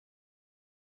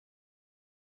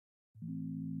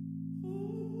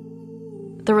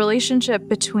The relationship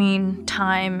between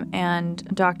Time and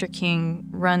Dr. King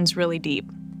runs really deep.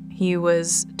 He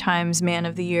was Time's Man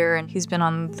of the Year, and he's been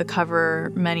on the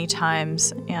cover many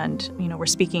times, and we're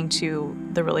speaking to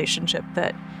the relationship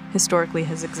that historically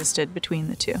has existed between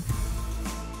the two.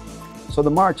 So the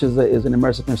March is an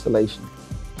immersive installation,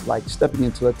 like stepping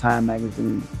into a Time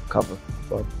magazine cover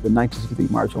of the 1963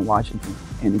 March on Washington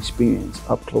and experience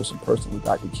up close and personal with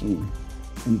Dr. King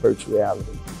in virtual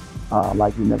reality,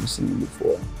 like we've never seen him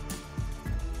before.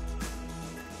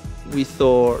 We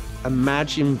thought,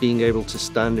 imagine being able to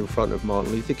stand in front of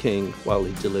Martin Luther King while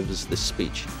he delivers this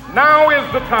speech. Now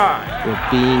is the time. We're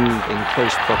being in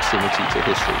close proximity to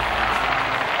history.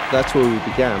 That's where we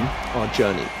began our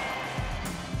journey.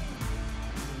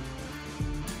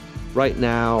 Right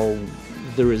now,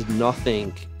 there is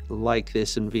nothing like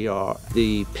this in VR.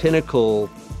 The pinnacle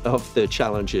of the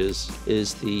challenges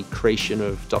is the creation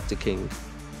of Dr. King.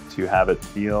 To have it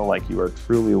feel like you are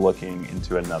truly looking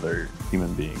into another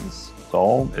human being's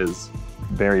soul is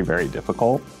very, very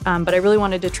difficult. But I really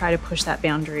wanted to try to push that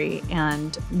boundary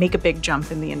and make a big jump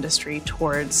in the industry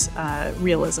towards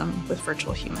realism with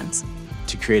virtual humans.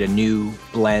 To create a new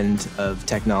blend of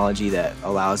technology that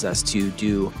allows us to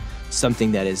do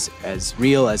something that is as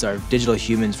real as our digital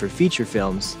humans for feature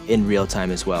films in real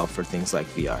time as well for things like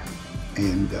VR.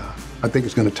 And I think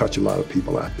it's going to touch a lot of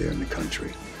people out there in the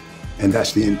country. And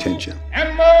that's the intention.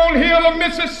 And molehill of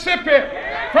Mississippi,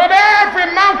 from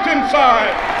every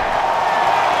mountainside.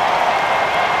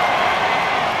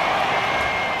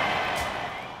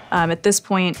 At this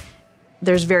point,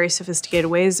 there's very sophisticated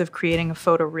ways of creating a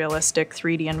photorealistic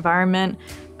 3D environment.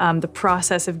 The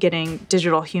process of getting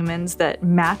digital humans that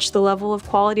match the level of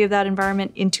quality of that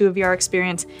environment into a VR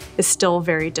experience is still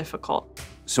very difficult.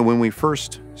 So when we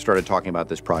first started talking about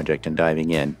this project and diving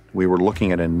in, we were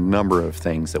looking at a number of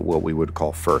things that what we would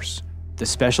call firsts. The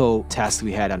special task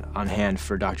we had on hand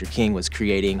for Dr. King was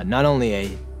creating not only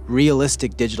a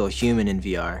realistic digital human in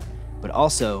VR, but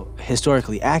also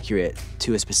historically accurate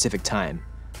to a specific time.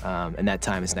 And that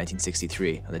time is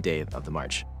 1963, on the day of the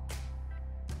march.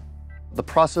 The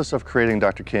process of creating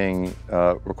Dr. King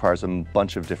requires a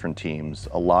bunch of different teams,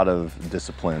 a lot of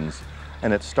disciplines.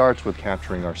 And it starts with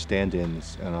capturing our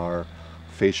stand-ins and our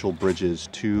facial bridges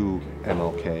to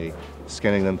MLK,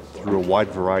 scanning them through a wide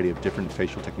variety of different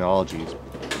facial technologies.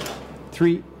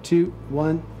 3, 2,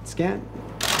 1, scan.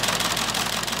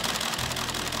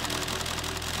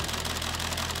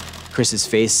 Chris's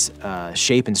face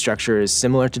shape and structure is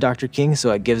similar to Dr. King, so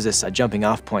it gives us a jumping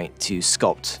off point to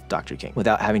sculpt Dr. King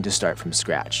without having to start from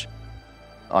scratch.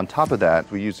 On top of that,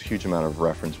 we use a huge amount of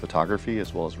reference photography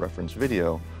as well as reference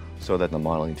video, so that the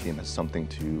modeling team has something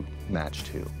to match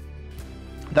to.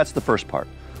 That's the first part.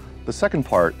 The second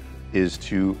part is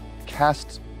to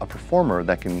cast a performer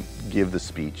that can give the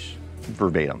speech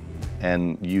verbatim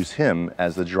and use him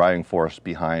as the driving force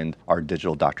behind our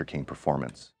digital Dr. King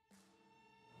performance.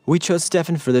 We chose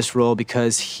Stefan for this role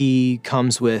because he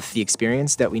comes with the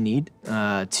experience that we need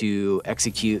to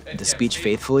execute the speech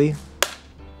faithfully.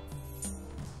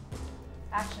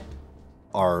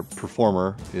 Our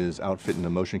performer is outfitted in a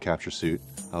motion capture suit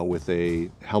with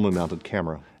a helmet-mounted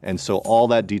camera. And so all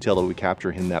that detail that we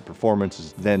capture in that performance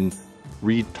is then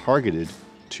retargeted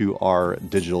to our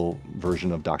digital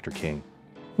version of Dr. King.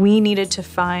 We needed to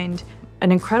find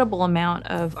an incredible amount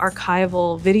of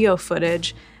archival video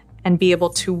footage and be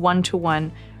able to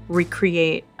one-to-one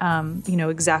recreate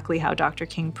exactly how Dr.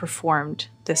 King performed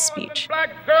this speech.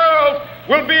 Black girls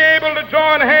will be able to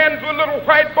join hands with little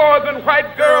white boys and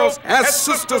white girls. As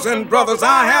sisters and brothers,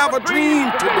 I have a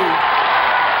dream to do.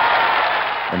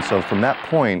 And so from that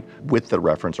point, with the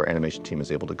reference, our animation team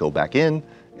is able to go back in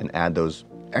and add those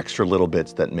extra little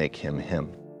bits that make him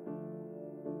him.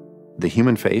 The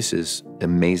human face is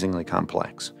amazingly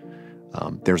complex.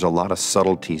 There's a lot of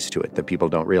subtleties to it that people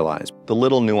don't realize. The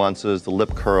little nuances, the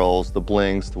lip curls, the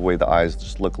blinks, the way the eyes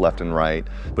just look left and right.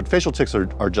 But facial tics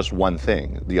are just one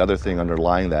thing. The other thing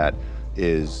underlying that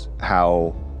is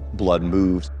how blood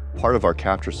moves. Part of our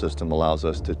capture system allows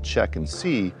us to check and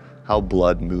see how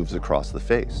blood moves across the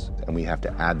face. And we have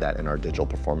to add that in our digital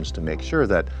performance to make sure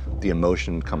that the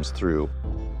emotion comes through.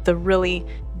 The really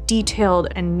detailed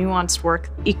and nuanced work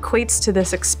equates to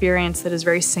this experience that is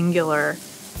very singular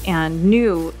and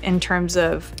new in terms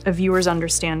of a viewer's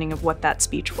understanding of what that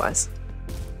speech was.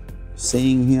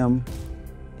 Seeing him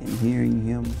and hearing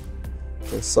him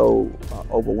is so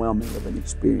overwhelming of an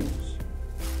experience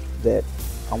that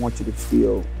I want you to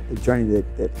feel the journey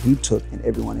that he took and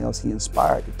everyone else he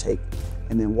inspired to take,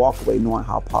 and then walk away knowing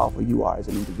how powerful you are as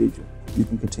an individual. You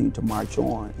can continue to march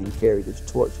on and carry this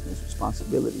torch and this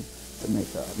responsibility to make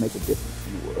a difference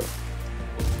in the world.